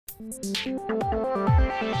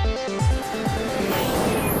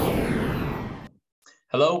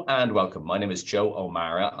Hello and welcome. My name is Joe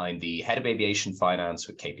O'Mara. I'm the head of aviation finance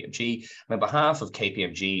with KPMG. And on behalf of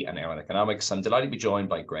KPMG and Airline Economics, I'm delighted to be joined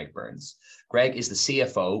by Greg Burns. Greg is the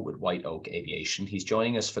CFO with White Oak Aviation. He's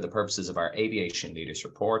joining us for the purposes of our Aviation Leaders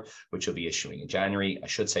Report, which will be issuing in January. I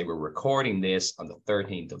should say we're recording this on the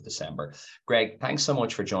 13th of December. Greg, thanks so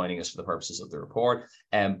much for joining us for the purposes of the report.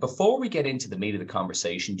 Before we get into the meat of the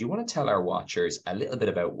conversation, do you want to tell our watchers a little bit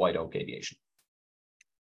about White Oak Aviation?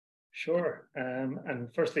 Sure. And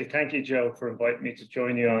firstly, thank you, Joe, for inviting me to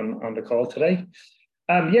join you on the call today.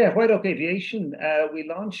 White Oak Aviation, we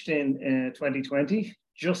launched in 2020,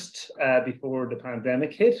 just before the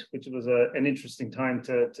pandemic hit, which was an interesting time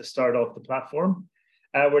to start off the platform.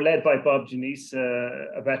 We're led by Bob Janice,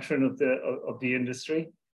 a veteran of the industry.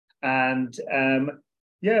 And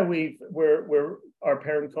our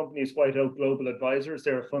parent company is White Oak Global Advisors.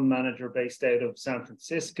 They're a fund manager based out of San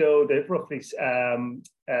Francisco. They've roughly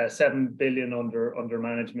 $7 billion under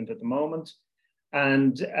management at the moment.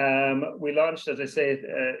 And we launched, as I say,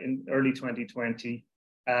 in early 2020.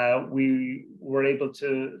 We were able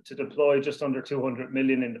to deploy just under 200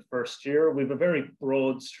 million in the first year. We have a very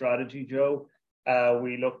broad strategy, Joe.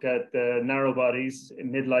 We looked at the narrow bodies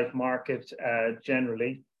in midlife market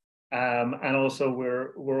generally. And also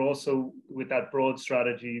we're also, with that broad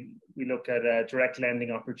strategy, we look at direct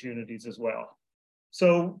lending opportunities as well.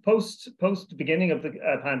 So post the beginning of the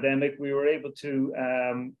pandemic, we were able to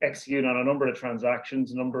execute on a number of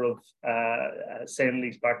transactions, a number of sale and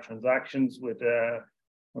leaseback transactions with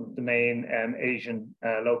one of the main Asian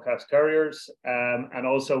low-cost carriers. And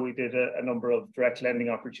also we did a number of direct lending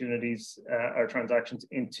opportunities, or transactions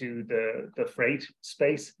into the freight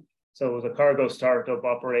space. So it was a cargo startup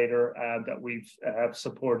operator that we've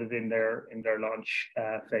supported in their launch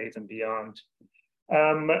phase and beyond.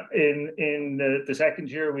 In the second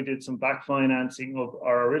year, we did some back financing of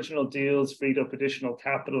our original deals, freed up additional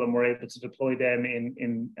capital, and were able to deploy them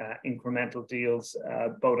in incremental deals,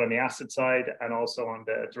 both on the asset side and also on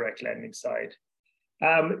the direct lending side.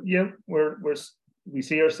 We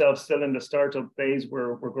see ourselves still in the startup phase.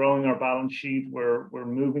 We're growing our balance sheet. We're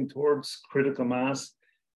moving towards critical mass.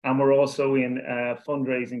 And we're also in a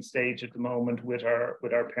fundraising stage at the moment with our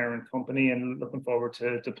parent company, and looking forward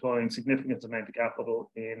to deploying significant amount of capital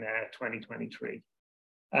in 2023.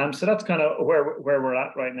 So that's kind of where we're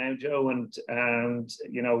at right now, Joe. And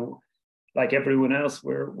like everyone else,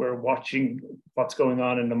 we're watching what's going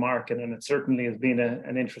on in the market, and it certainly has been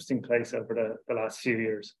an interesting place over the last few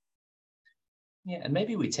years. Yeah, and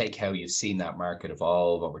maybe we take how you've seen that market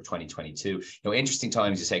evolve over 2022. Interesting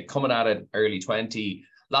times, you say, coming at it early 20.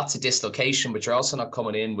 Lots of dislocation, but you're also not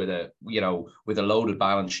coming in with a loaded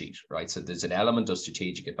balance sheet, right? So there's an element of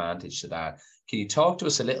strategic advantage to that. Can you talk to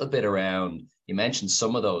us a little bit around, you mentioned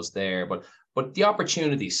some of those there, but the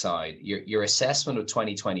opportunity side, your assessment of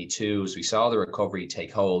 2022 as we saw the recovery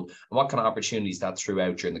take hold, and what kind of opportunities that threw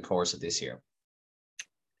out during the course of this year?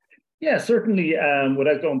 Yeah, certainly.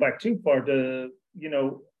 Without going back too far,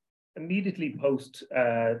 immediately post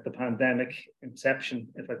the pandemic inception,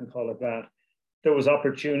 if I can call it that, there was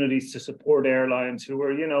opportunities to support airlines who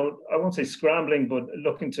were, I won't say scrambling, but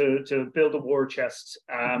looking to build a war chest.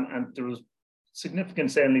 And there was significant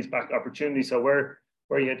sale and leaseback opportunities. So where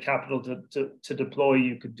you had capital to deploy,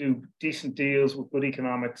 you could do decent deals with good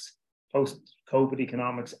economics, post-COVID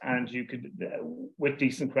economics, and you could with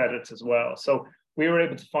decent credits as well. So we were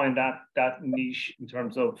able to find that niche in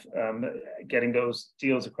terms of getting those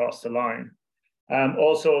deals across the line.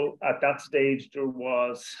 Also, at that stage, there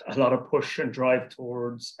was a lot of push and drive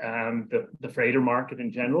towards the freighter market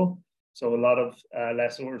in general. So a lot of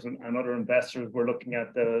lessors and other investors were looking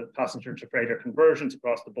at the passenger to freighter conversions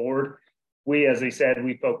across the board. We, as I said,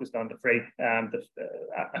 we focused on a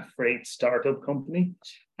freight startup company.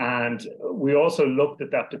 And we also looked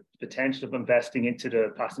at the potential of investing into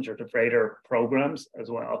the passenger to freighter programs as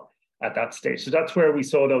well at that stage. So that's where we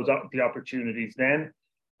saw the opportunities then.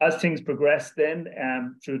 As things progressed then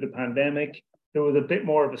through the pandemic, there was a bit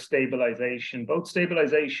more of a stabilization, both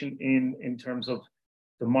stabilization in terms of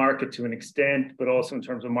the market to an extent, but also in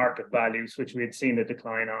terms of market values, which we had seen a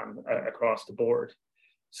decline on across the board.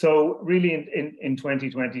 So really in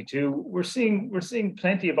 2022, we're seeing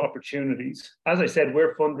plenty of opportunities. As I said,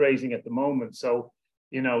 we're fundraising at the moment. So,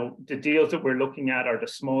 the deals that we're looking at are the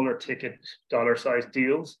smaller ticket dollar size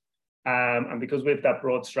deals. And because we have that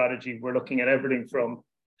broad strategy, we're looking at everything from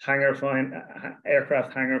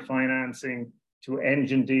aircraft hangar financing to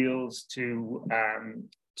engine deals to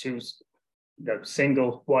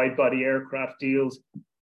single wide body aircraft deals,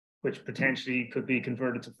 which potentially could be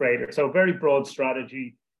converted to freighter. So very broad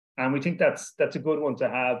strategy. And we think that's a good one to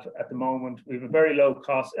have at the moment. We have a very low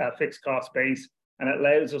cost, fixed cost base, and it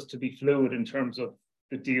allows us to be fluid in terms of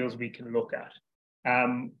the deals we can look at.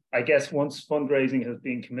 I guess once fundraising has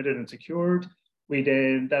been committed and secured,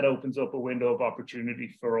 that opens up a window of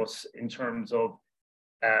opportunity for us in terms of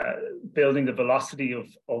building the velocity of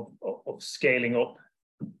scaling up.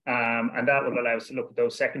 And that will allow us to look at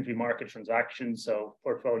those secondary market transactions, so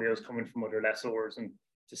portfolios coming from other lessors, and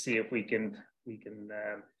to see if we can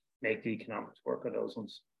make the economics work on those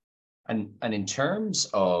ones. And in terms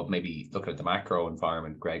of maybe looking at the macro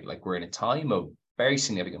environment, Greg, like we're in a time of very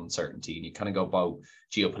significant uncertainty, and you kind of go about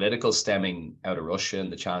geopolitical stemming out of Russia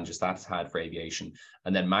and the challenges that's had for aviation,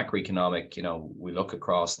 and then macroeconomic, we look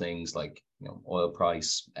across things like, oil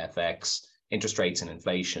price, FX, interest rates and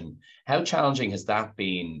inflation. How challenging has that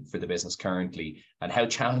been for the business currently? And how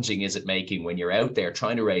challenging is it making when you're out there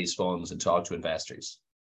trying to raise funds and talk to investors?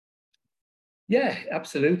 Yeah,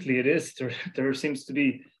 absolutely. It is. There seems to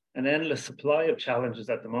be an endless supply of challenges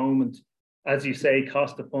at the moment. As you say,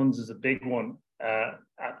 cost of funds is a big one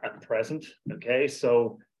at present. Okay,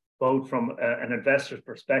 so both from an investor's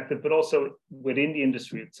perspective, but also within the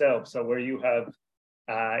industry itself. So where you have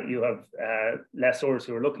lessors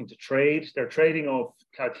who are looking to trade, they're trading off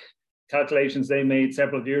calculations they made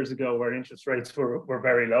several years ago where interest rates were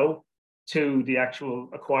very low, to the actual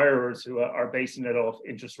acquirers who are basing it off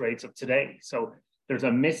interest rates of today. So there's a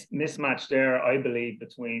mismatch there, I believe,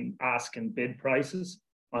 between ask and bid prices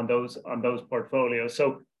on those portfolios.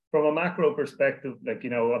 So from a macro perspective,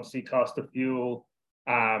 obviously cost of fuel,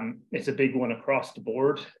 it's a big one across the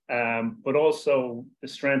board. But also the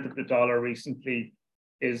strength of the dollar recently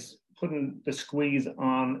is putting the squeeze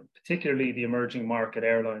on particularly the emerging market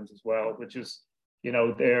airlines as well, which is,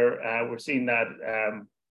 we're seeing that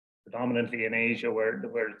predominantly in Asia, where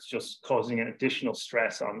it's just causing an additional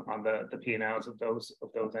stress on the P&Ls of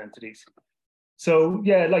those entities. So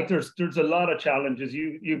yeah, there's a lot of challenges.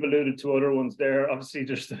 You've alluded to other ones there. Obviously,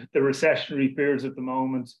 there's the recessionary fears at the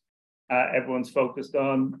moment. Everyone's focused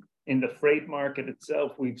on. In the freight market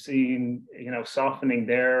itself, we've seen softening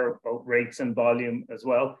there, both rates and volume as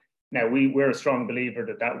well. Now we're a strong believer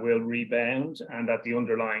that will rebound, and that the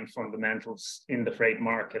underlying fundamentals in the freight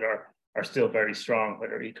market are still very strong,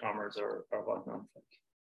 whether e-commerce or whatnot.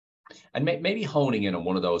 And maybe honing in on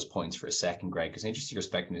one of those points for a second, Greg, because interesting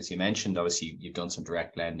perspective, as you mentioned, obviously you've done some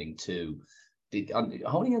direct lending too.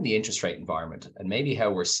 Honing on the interest rate environment and maybe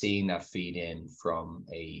how we're seeing that feed in from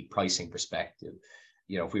a pricing perspective.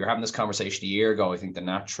 If we were having this conversation a year ago, I think the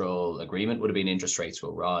natural agreement would have been interest rates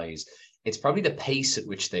will rise. It's probably the pace at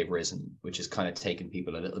which they've risen, which has kind of taken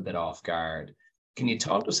people a little bit off guard. Can you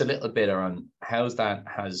talk to us a little bit on how that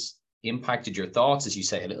has impacted your thoughts, as you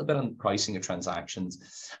say, a little bit on pricing of transactions?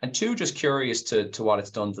 And two, just curious to what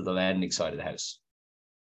it's done to the lending side of the house.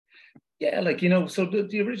 Yeah, so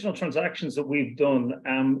the original transactions that we've done,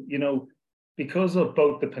 because of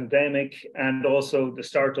both the pandemic and also the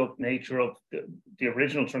startup nature of the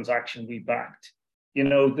original transaction we backed,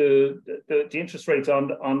 the interest rates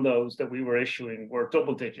on those that we were issuing were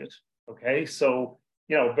double digit. Okay, so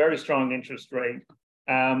very strong interest rate.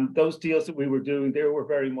 Those deals that we were doing, they were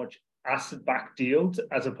very much asset-backed deals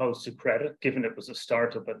as opposed to credit, given it was a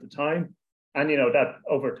startup at the time. And that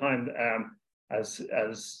over time, as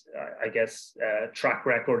I guess track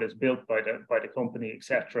record is built by the company,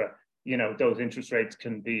 etc. Those interest rates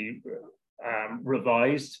can be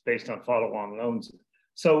revised based on follow-on loans.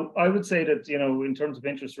 So I would say that in terms of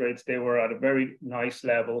interest rates, they were at a very nice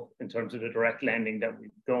level in terms of the direct lending that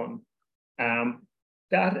we've done.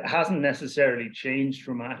 That hasn't necessarily changed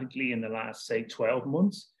dramatically in the last, say, 12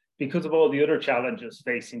 months because of all the other challenges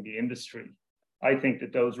facing the industry. I think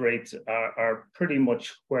that those rates are pretty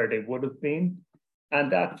much where they would have been.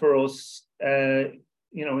 And that for us,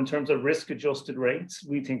 in terms of risk-adjusted rates,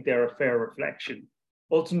 we think they're a fair reflection.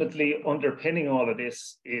 Ultimately, underpinning all of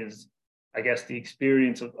this is, I guess, the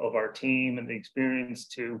experience of our team and the experience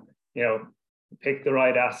to, pick the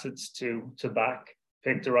right assets to back,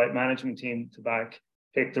 pick the right management team to back,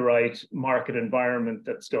 pick the right market environment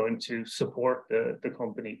that's going to support the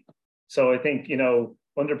company. So I think,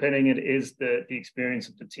 underpinning it is the experience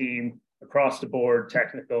of the team across the board,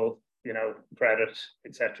 technical, credit,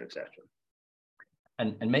 et cetera, et cetera.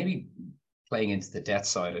 And maybe playing into the debt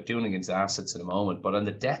side, or doing against assets in a moment, but on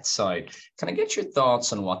the debt side, can I get your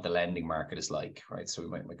thoughts on what the lending market is like, right? So we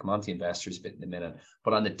might come on to investors a bit in a minute,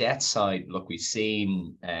 but on the debt side, look, we've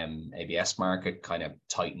seen ABS market kind of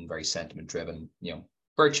tighten, very sentiment driven,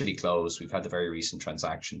 virtually closed. We've had the very recent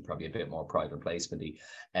transaction, probably a bit more private placement-y.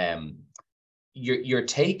 your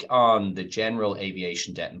take on the general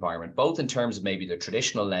aviation debt environment, both in terms of maybe the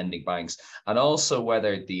traditional lending banks and also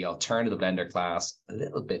whether the alternative lender class, a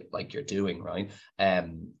little bit like you're doing, right?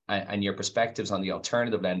 And your perspectives on the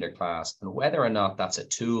alternative lender class and whether or not that's a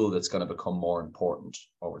tool that's going to become more important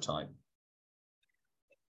over time.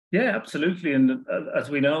 Yeah, absolutely. And as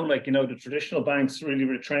we know, like, the traditional banks really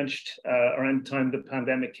retrenched around the time the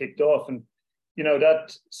pandemic kicked off. And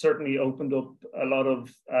that certainly opened up a lot of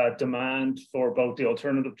demand for both the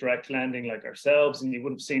alternative direct lending like ourselves, and you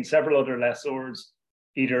would have seen several other lessors,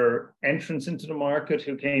 either entrants into the market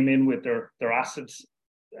who came in with their assets,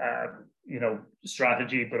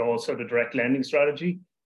 strategy, but also the direct lending strategy.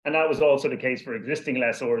 And that was also the case for existing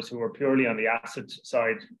lessors who were purely on the asset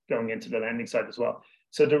side going into the lending side as well.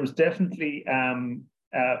 So there was definitely,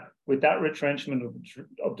 with that retrenchment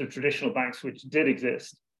of the traditional banks, which did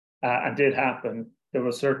exist, and did happen, there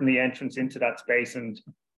was certainly entrance into that space. And,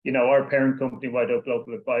 our parent company, White Oak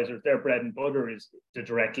Global Advisors, their bread and butter is the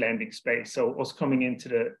direct lending space. So us coming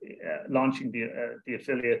into launching the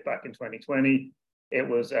affiliate back in 2020, it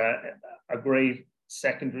was a great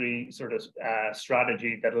secondary sort of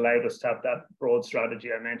strategy that allowed us to have that broad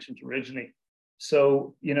strategy I mentioned originally.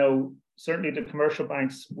 So, certainly the commercial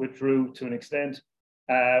banks withdrew to an extent.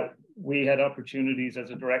 We had opportunities as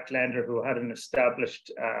a direct lender who had an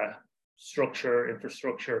established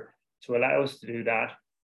infrastructure to allow us to do that.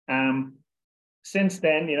 Since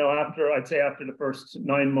then, after the first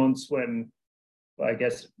 9 months, when I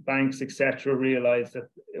guess banks, etc., realized that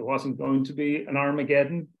it wasn't going to be an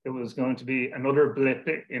Armageddon, it was going to be another blip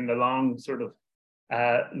in the long sort of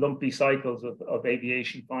lumpy cycles of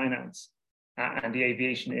aviation finance and the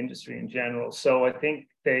aviation industry in general. So I think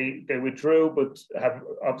they withdrew, but have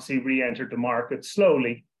obviously re-entered the market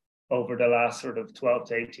slowly over the last sort of 12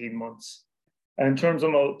 to 18 months. And in terms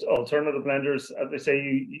of alternative lenders, as I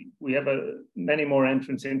say, we have many more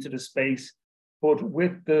entrants into the space, but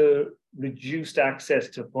with the reduced access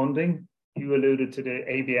to funding, you alluded to the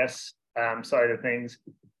ABS side of things,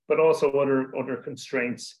 but also other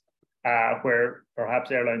constraints where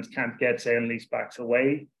perhaps airlines can't get sale and leasebacks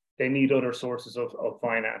away. They need other sources of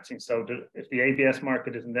financing. So if the ABS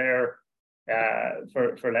market isn't there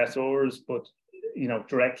for lessors, but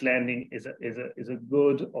direct lending is a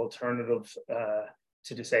good alternative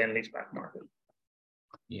to the sale and leaseback market.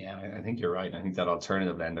 Yeah, I think you're right. I think that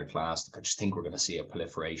alternative lender class, I just think we're going to see a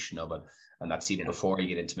proliferation of it. And that's even before you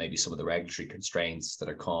get into maybe some of the regulatory constraints that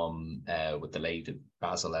are come with the late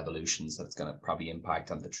Basel evolutions that's going to probably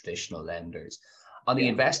impact on the traditional lenders. On the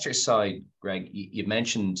investor side, Greg, you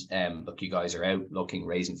mentioned, look, you guys are out looking,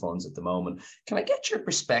 raising funds at the moment. Can I get your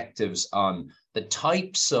perspectives on the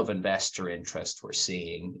types of investor interest we're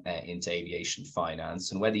seeing into aviation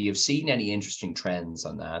finance and whether you've seen any interesting trends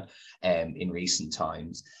on that in recent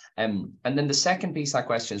times? And then the second piece of that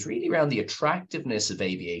question is really around the attractiveness of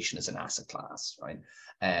aviation as an asset class, right?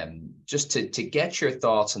 Just to get your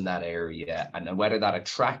thoughts on that area and whether that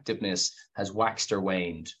attractiveness has waxed or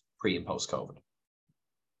waned pre and post COVID.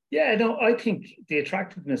 Yeah, no, I think the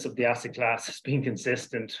attractiveness of the asset class has been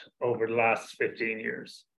consistent over the last 15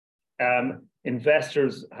 years.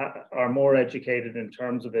 Investors are more educated in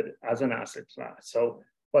terms of it as an asset class. So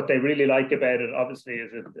what they really like about it, obviously,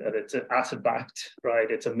 is that it's an asset-backed,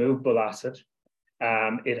 right? It's a movable asset.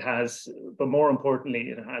 It has, but more importantly,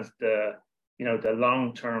 it has the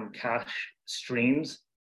long-term cash streams,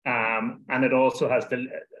 and it also has the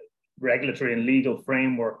regulatory and legal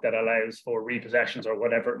framework that allows for repossessions or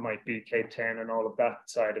whatever it might be, Cape 10 and all of that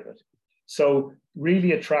side of it. So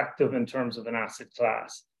really attractive in terms of an asset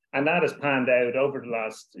class. And that has panned out over the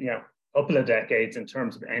last, couple of decades in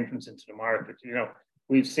terms of entrance into the market.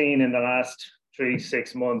 We've seen in the last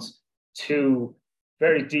 3-6 months, 2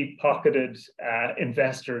 very deep-pocketed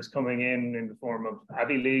investors coming in the form of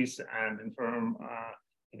Avilease and in form, I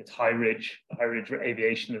think it's High Ridge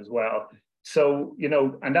Aviation as well. So,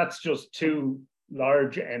 and that's just 2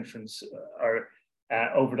 large entrants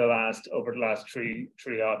over the last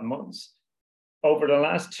 3 odd months. Over the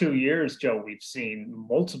last 2 years, Joe, we've seen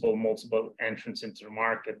multiple entrants into the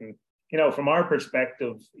market. And, from our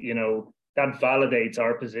perspective, that validates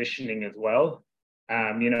our positioning as well.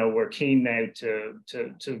 We're keen now to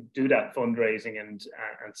do that fundraising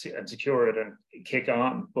and secure it and kick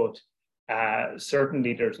on. But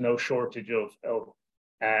certainly there's no shortage of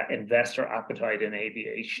investor appetite in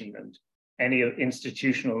aviation, and any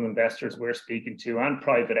institutional investors we're speaking to and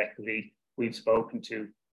private equity we've spoken to,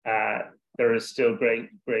 there is still great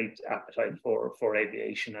appetite for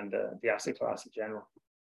aviation and the asset class in general.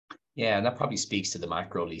 Yeah, and that probably speaks to the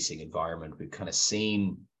macro leasing environment. We've kind of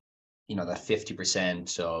seen, that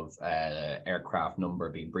 50% of aircraft number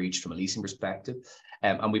being breached from a leasing perspective.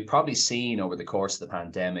 And we've probably seen over the course of the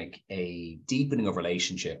pandemic a deepening of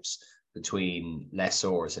relationships between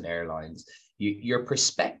lessors and airlines. Your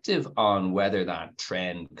perspective on whether that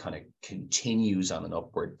trend kind of continues on an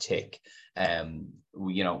upward tick,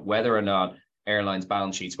 whether or not airlines'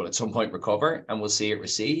 balance sheets will at some point recover and we'll see it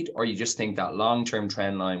recede, or you just think that long-term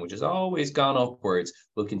trend line, which has always gone upwards,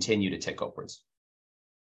 will continue to tick upwards?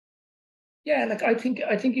 Yeah, like I think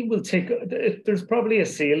it will take. There's probably a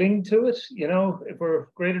ceiling to it. If we're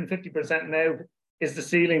greater than 50% now, is the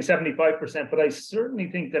ceiling 75%? But I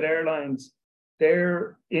certainly think that airlines,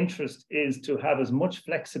 their interest is to have as much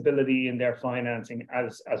flexibility in their financing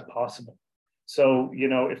as possible. So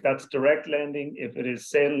if that's direct lending, if it is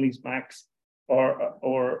sale and leasebacks,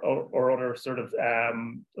 or other sort of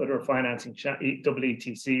other financing,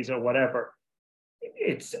 EETCs or whatever,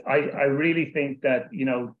 I really think that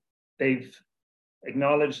they've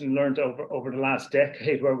acknowledged and learned over the last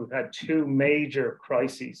decade, where we've had two major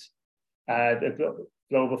crises, the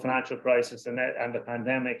global financial crisis and the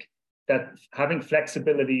pandemic, that having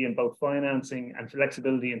flexibility in both financing and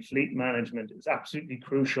flexibility in fleet management is absolutely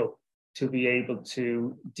crucial to be able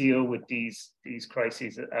to deal with these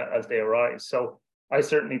crises as they arise. So I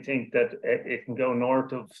certainly think that it can go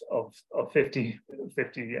north of 50%.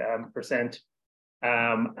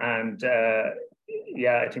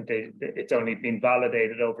 I think it's only been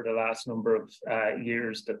validated over the last number of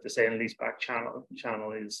years that the sale and leaseback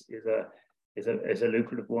channel is a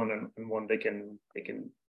lucrative one, and one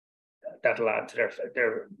that'll add to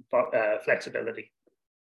their flexibility.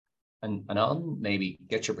 And I'll maybe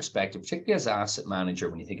get your perspective, particularly as an asset manager,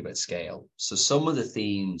 when you think about scale. So some of the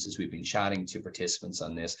themes, as we've been chatting to participants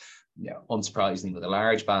on this, unsurprisingly, with a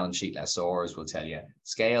large balance sheet, lessors will tell you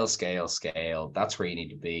scale, scale, scale. That's where you need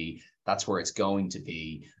to be. That's where it's going to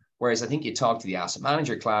be. Whereas I think you talk to the asset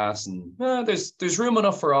manager class, and there's room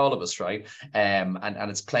enough for all of us, right? And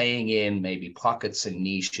it's playing in maybe pockets and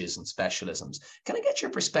niches and specialisms. Can I get your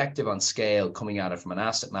perspective on scale coming at it from an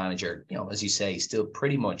asset manager, as you say, still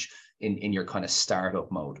pretty much in your kind of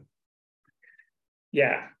startup mode?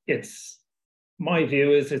 Yeah, my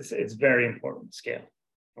view is it's very important, scale.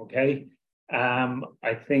 Okay.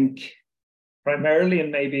 I think primarily,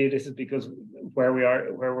 and maybe this is because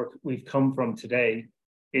we've come from today,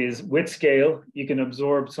 is with scale, you can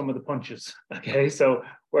absorb some of the punches. Okay, so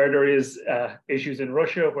where there is issues in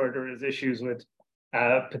Russia, where there is issues with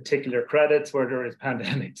particular credits, where there is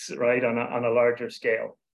pandemics, right, on a larger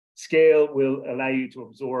scale, scale will allow you to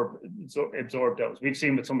absorb those. We've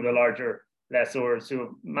seen with some of the larger lessors who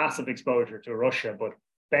have massive exposure to Russia, but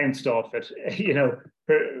bounced off it,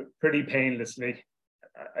 pretty painlessly.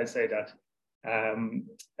 I say that,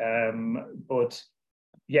 but.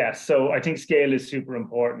 Yeah, so I think scale is super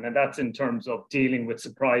important, and that's in terms of dealing with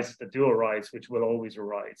surprises that do arise, which will always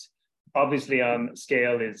arise. Obviously,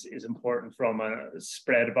 scale is important from a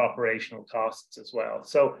spread of operational costs as well.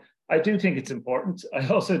 So I do think it's important. I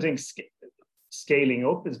also think scaling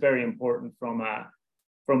up is very important from a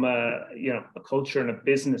culture and a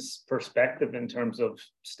business perspective in terms of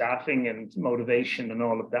staffing and motivation and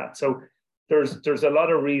all of that. So there's a lot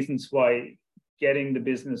of reasons why getting the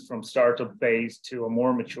business from startup phase to a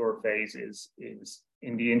more mature phase is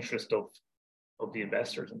in the interest of the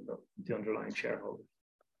investors and the underlying shareholders.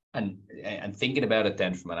 And thinking about it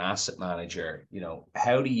then from an asset manager,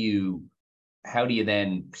 how do you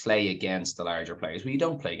then play against the larger players? Well, you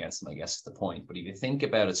don't play against them, I guess is the point. But if you think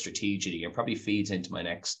about it strategically, it probably feeds into my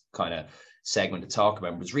next kind of segment to talk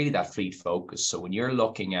about, but it's really that fleet focus. So when you're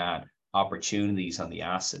looking at opportunities on the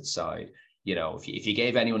asset side, if you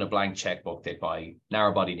gave anyone a blank checkbook, they'd buy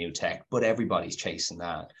narrow body new tech, but everybody's chasing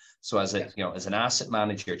that. So as an asset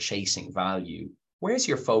manager chasing value, where's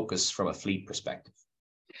your focus from a fleet perspective?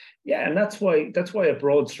 Yeah, and that's why a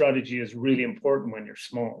broad strategy is really important when you're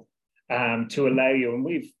small, to allow you. And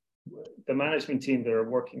the management team that are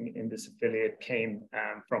working in this affiliate came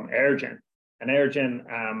from Airgen, and Airgen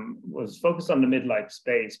was focused on the midlife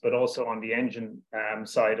space, but also on the engine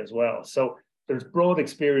side as well. So there's broad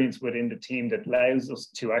experience within the team that allows us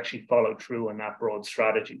to actually follow through on that broad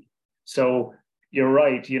strategy. So you're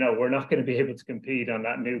right, we're not going to be able to compete on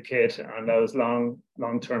that new kit on those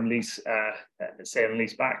long-term lease sale and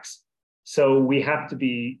lease backs. So we have to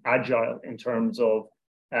be agile in terms of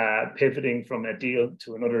pivoting from one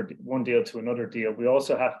deal to another deal. We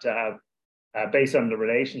also have to have, based on the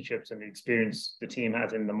relationships and the experience the team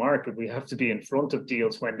has in the market, we have to be in front of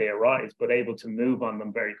deals when they arise, but able to move on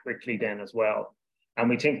them very quickly then as well. And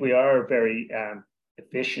we think we are very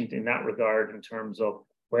efficient in that regard, in terms of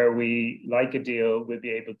where we like a deal, we'll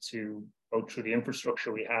be able to both through the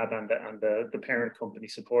infrastructure we had and the parent company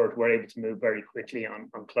support, we're able to move very quickly on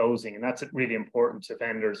closing. And that's really important to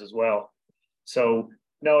vendors as well. So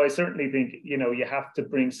no, I certainly think, you know, you have to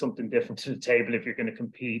bring something different to the table if you're going to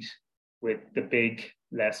compete with the big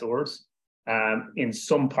lessors in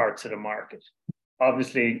some parts of the market.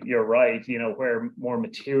 Obviously, you're right, you know, where more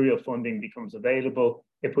material funding becomes available,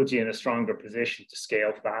 it puts you in a stronger position to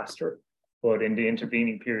scale faster. But in the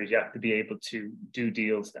intervening period, you have to be able to do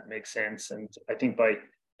deals that make sense. And I think by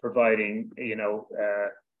providing,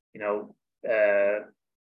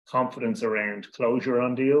 confidence around closure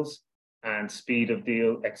on deals and speed of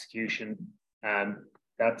deal execution,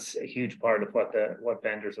 that's a huge part of what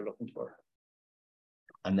vendors are looking for.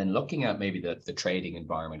 And then looking at maybe the trading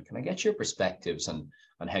environment, can I get your perspectives on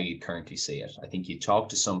how you currently see it? I think you talk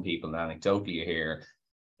to some people, and anecdotally you hear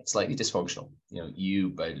it's slightly dysfunctional. You know,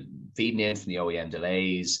 by feeding in from the OEM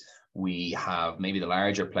delays, we have maybe the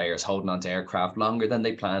larger players holding on to aircraft longer than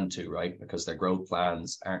they plan to, right? Because their growth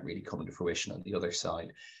plans aren't really coming to fruition on the other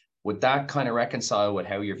side. Would that kind of reconcile with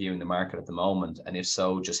how you're viewing the market at the moment? And if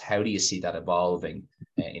so, just how do you see that evolving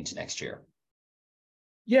into next year?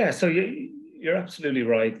 Yeah, so you're absolutely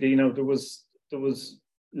right. You know, there was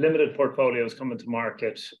limited portfolios coming to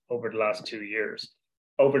market over the last 2 years.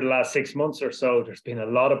 Over the last 6 months or so, there's been a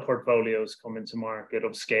lot of portfolios coming to market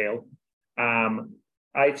of scale.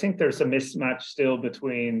 I think there's a mismatch still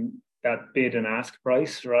between that bid and ask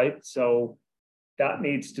price, right? So that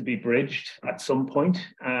needs to be bridged at some point.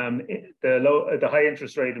 The high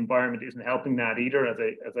interest rate environment isn't helping that either, as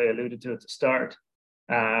I alluded to at the start,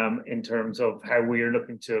 in terms of how we are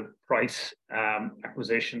looking to price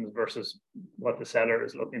acquisitions versus what the seller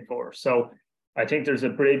is looking for. So I think there's a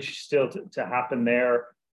bridge still to happen there.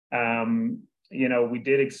 You know, we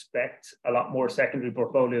did expect a lot more secondary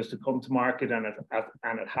portfolios to come to market, and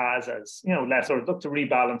it has, as you know, lessors look to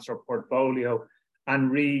rebalance their portfolio and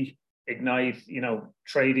reignite, you know,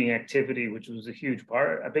 trading activity, which was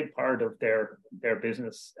a big part of their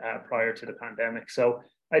business prior to the pandemic. So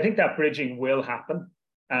I think that bridging will happen,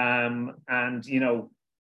 and you know,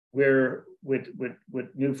 we're with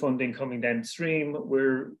new funding coming downstream,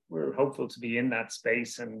 we're hopeful to be in that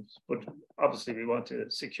space, but obviously we want to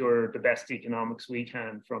secure the best economics we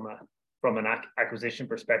can from an acquisition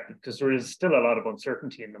perspective, because there is still a lot of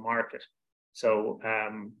uncertainty in the market. So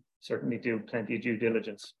certainly do plenty of due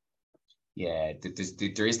diligence. Yeah,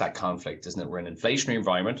 there is that conflict, isn't it? We're in an inflationary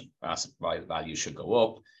environment, asset value should go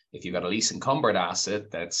up. If you've got a lease encumbered asset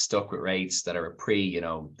that's stuck with rates that are pre, you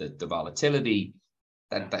know, the volatility,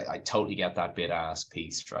 that I totally get that bid ask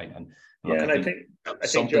piece, right? And yeah, look, and I think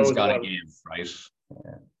something's got to give, right?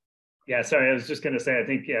 Yeah, sorry, I was just going to say, I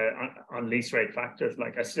think on lease rate factors,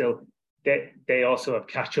 like they also have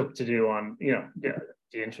catch up to do on, you know,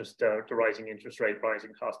 the rising interest rate,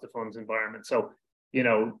 rising cost of funds environment. So, you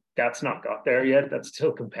know, that's not got there yet. That's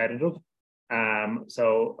still competitive.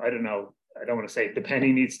 So I don't know. I don't want to say the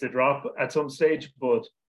penny needs to drop at some stage, but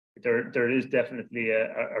there is definitely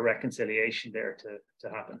a reconciliation there to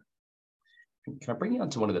happen. Can I bring you on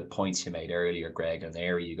to one of the points you made earlier, Greg, an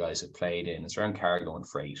area you guys have played in? It's around cargo and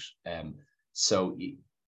freight. So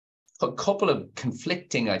a couple of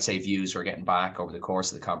conflicting, I'd say, views we're getting back over the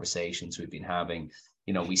course of the conversations we've been having.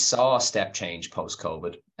 You know, we saw a step change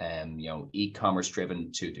post-COVID, you know, e-commerce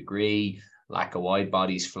driven to a degree, lack of wide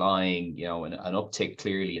bodies flying, you know, an uptick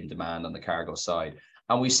clearly in demand on the cargo side.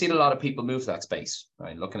 And we've seen a lot of people move to that space,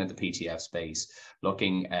 right? Looking at the PTF space,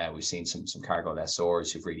 we've seen some cargo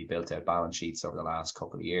lessors who've really built out balance sheets over the last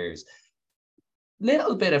couple of years.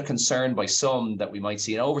 Little bit of concern by some that we might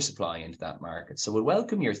see an oversupply into that market. So we'll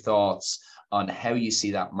welcome your thoughts on how you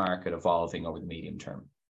see that market evolving over the medium term.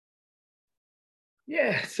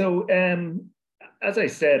 Yeah, so as I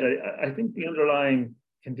said, I think the underlying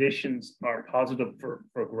conditions are positive for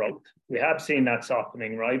growth. We have seen that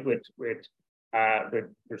softening, right, with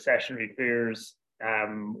recessionary fears,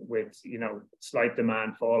 with, you know, slight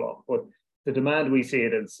demand fall off. But the demand, we see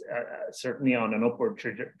it as certainly on an upward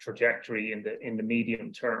trajectory in the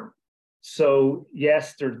medium term. So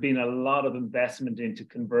yes, there's been a lot of investment into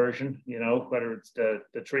conversion, you know, whether it's the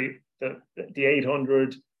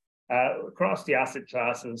 800 across the asset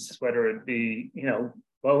classes, whether it be, you know,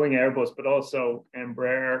 Boeing, Airbus, but also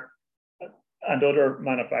Embraer and other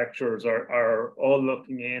manufacturers are all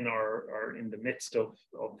looking in or are in the midst of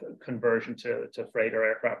conversion to freighter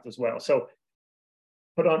aircraft as well. So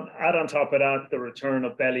add on top of that, the return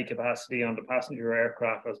of belly capacity on the passenger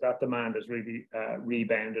aircraft, as that demand has really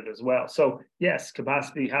rebounded as well. So yes,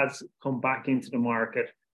 capacity has come back into the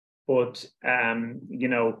market, but you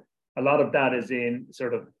know, a lot of that is in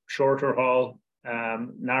sort of shorter haul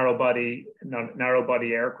narrow body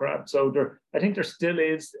aircraft. So I think there still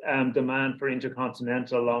is demand for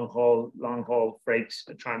intercontinental long haul freight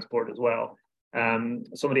transport as well.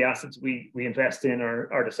 Some of the assets we invest in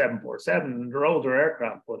are the 747. They're older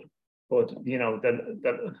aircraft, but you know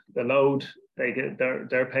the load they get,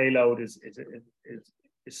 their payload is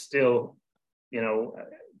still, you know,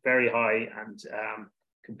 very high and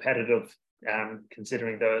competitive,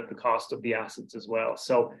 considering the cost of the assets as well.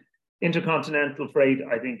 So intercontinental freight,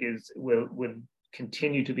 I think, will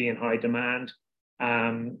continue to be in high demand.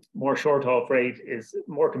 More short haul freight is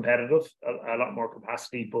more competitive, a lot more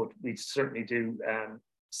capacity, but we certainly do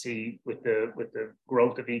see with the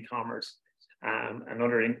growth of e-commerce and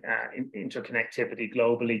other interconnectivity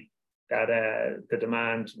globally, that the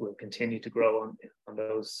demand will continue to grow on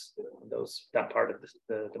that part of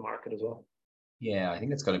the market as well. Yeah, I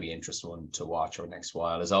think it's going to be an interesting one to watch over the next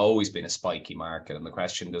while. It's always been a spiky market, and the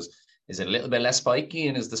question is it a little bit less spiky,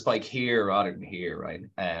 and is the spike here rather than here, right?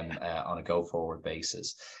 On a go forward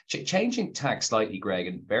basis. Changing tack slightly, Greg,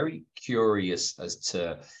 and very curious as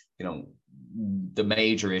to, you know, the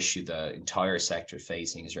major issue the entire sector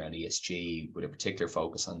facing is around ESG, with a particular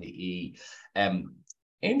focus on the E.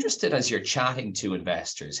 Interested, as you're chatting to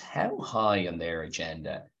investors, how high on their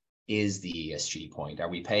agenda is the ESG point? Are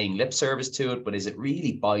we paying lip service to it, but is it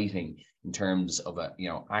really biting in terms of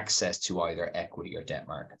access to either equity or debt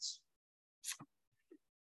markets?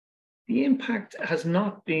 The impact has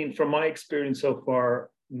not been, from my experience so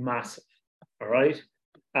far, massive. All right,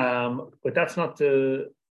 but that's not to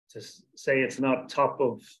say it's not top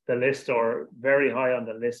of the list or very high on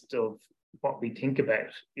the list of what we think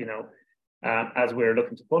about, you know, as we're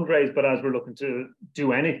looking to fundraise, but as we're looking to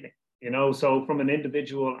do anything, you know. So from an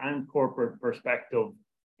individual and corporate perspective,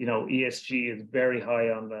 you know, ESG is very high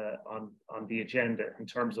on the agenda in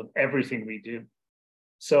terms of everything we do.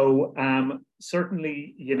 So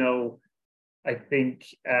certainly, you know, I think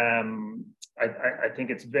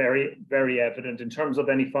it's very, very evident in terms of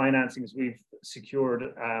any financings we've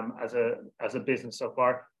secured as a business so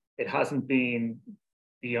far. It hasn't been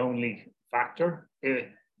the only factor.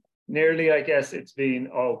 Nearly, I guess it's been,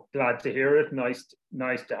 oh, glad to hear it, nice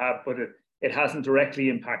to have, but it hasn't directly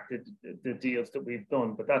impacted the deals that we've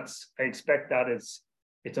done. But I expect that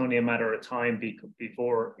it's only a matter of time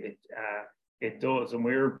before it does. And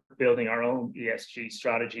we're building our own ESG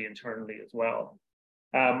strategy internally as well.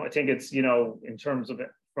 I think it's, you know, in terms of it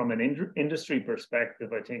from an industry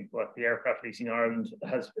perspective, I think what the Aircraft Leasing Ireland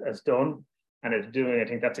has done and is doing, I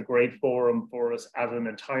think that's a great forum for us as an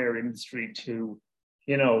entire industry to,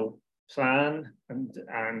 you know, plan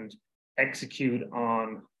and execute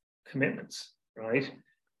on commitments, right?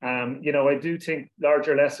 You know, I do think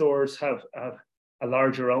larger lessors have a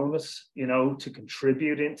larger onus, you know, to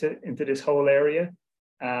contribute into this whole area.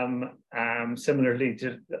 Similarly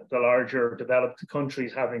to the larger developed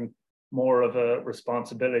countries having more of a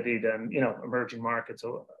responsibility than, you know, emerging markets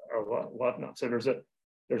or whatnot. So there's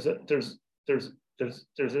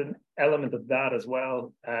an element of that as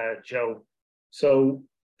well, Joe. So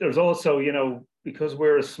there's also, you know, because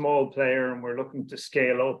we're a small player and we're looking to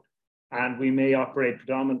scale up, and we may operate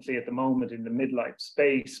predominantly at the moment in the midlife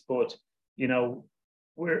space, but, you know,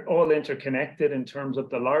 we're all interconnected in terms of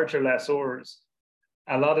the larger lessors.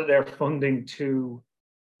 A lot of their funding to,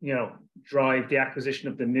 you know, drive the acquisition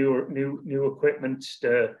of the new equipment,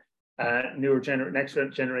 the next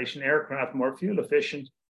generation aircraft, more fuel efficient,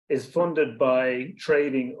 is funded by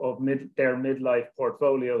trading of their midlife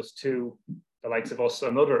portfolios to the likes of us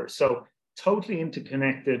and others. So totally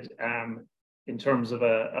interconnected in terms of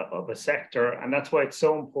a sector, and that's why it's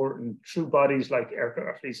so important through bodies like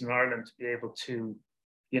Aircraft Leasing Ireland to be able to,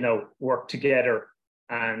 you know, work together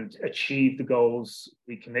and achieve the goals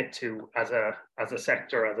we commit to as a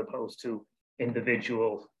sector, as opposed to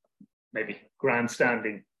individual, maybe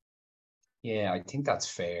grandstanding. Yeah, I think that's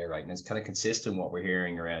fair, right? And it's kind of consistent what we're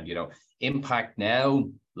hearing around, you know, impact now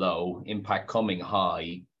low, impact coming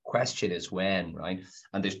high. Question is when, right?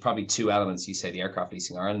 And there's probably two elements. You say the Aircraft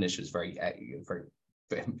Leasing Ireland initiative is very,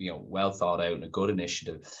 you know, well thought out and a good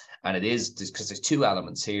initiative, and it is because there's two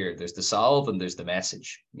elements here. There's the solve and there's the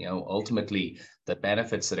message. You know, ultimately the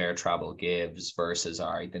benefits that air travel gives versus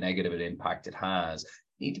the negative impact it has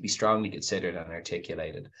need to be strongly considered and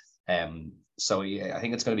articulated. So yeah, I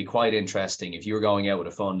think it's going to be quite interesting if you were going out with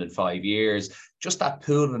a fund in 5 years, just that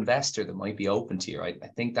pool of investor that might be open to you, right? I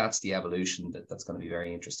think that's the evolution that's going to be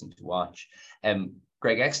very interesting to watch.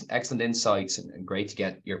 Greg, excellent insights and great to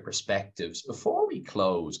get your perspectives. Before we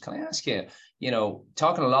close, can I ask you, you know,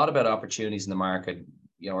 talking a lot about opportunities in the market,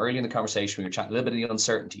 you know, early in the conversation, we were chatting a little bit of the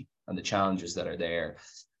uncertainty and the challenges that are there.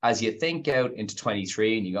 As you think out into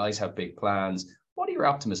 23 and you guys have big plans, what are your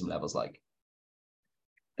optimism levels like?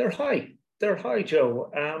 They're high. They're high,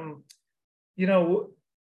 Joe. You know,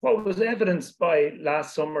 what was evidenced by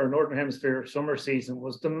last summer, Northern Hemisphere summer season,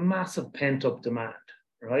 was the massive pent-up demand,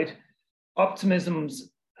 right? Optimisms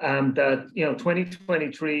that,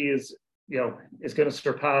 2023 is going to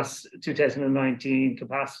surpass 2019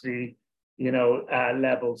 capacity,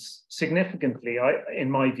 levels significantly, in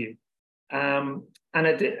my view. And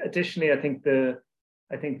additionally, I think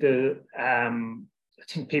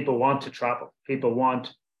people want to travel. People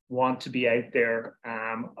want to be out there.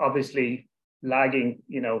 Obviously, lagging,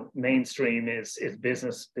 mainstream is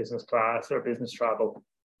business class or business travel,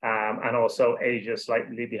 and also Asia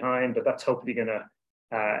slightly behind. But that's hopefully going to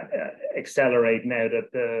accelerate now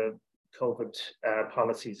that the COVID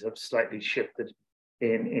policies have slightly shifted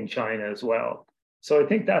in China as well. So I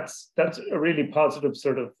think that's a really positive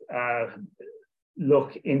sort of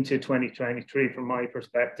look into 2023 from my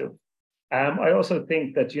perspective. I also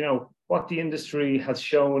think that, what the industry has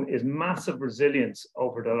shown is massive resilience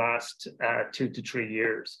over the last 2 to 3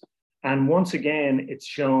 years. And once again, it's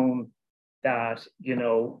shown that,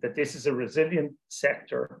 that this is a resilient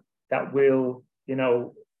sector that will,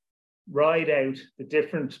 ride out the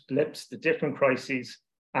different blips, the different crises,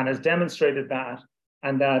 and has demonstrated that.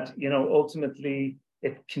 And that, ultimately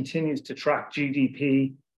it continues to track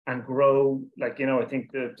GDP and grow. Like, I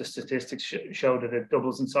think the statistics show that it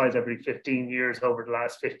doubles in size every 15 years over the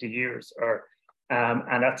last 50 years,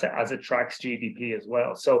 and that's as it tracks GDP as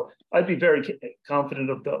well. So I'd be very confident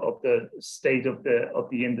of the state of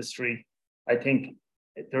the industry. I think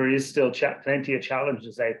there is still plenty of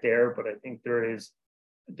challenges out there, but I think there is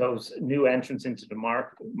those new entrants into the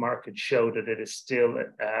market show that it is still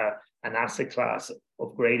an asset class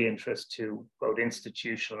of great interest to both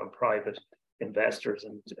institutional and private investors,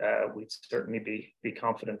 and we'd certainly be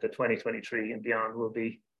confident that 2023 and beyond will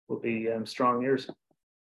be strong years.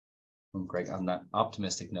 Greg, on that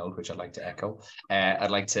optimistic note, which I'd like to echo,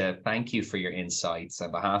 I'd like to thank you for your insights.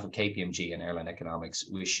 On behalf of KPMG and Airline Economics,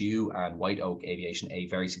 wish you and White Oak Aviation a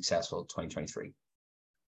very successful 2023.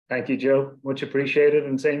 Thank you, Joe. Much appreciated,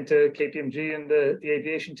 and same to KPMG and the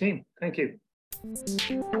aviation team. Thank you.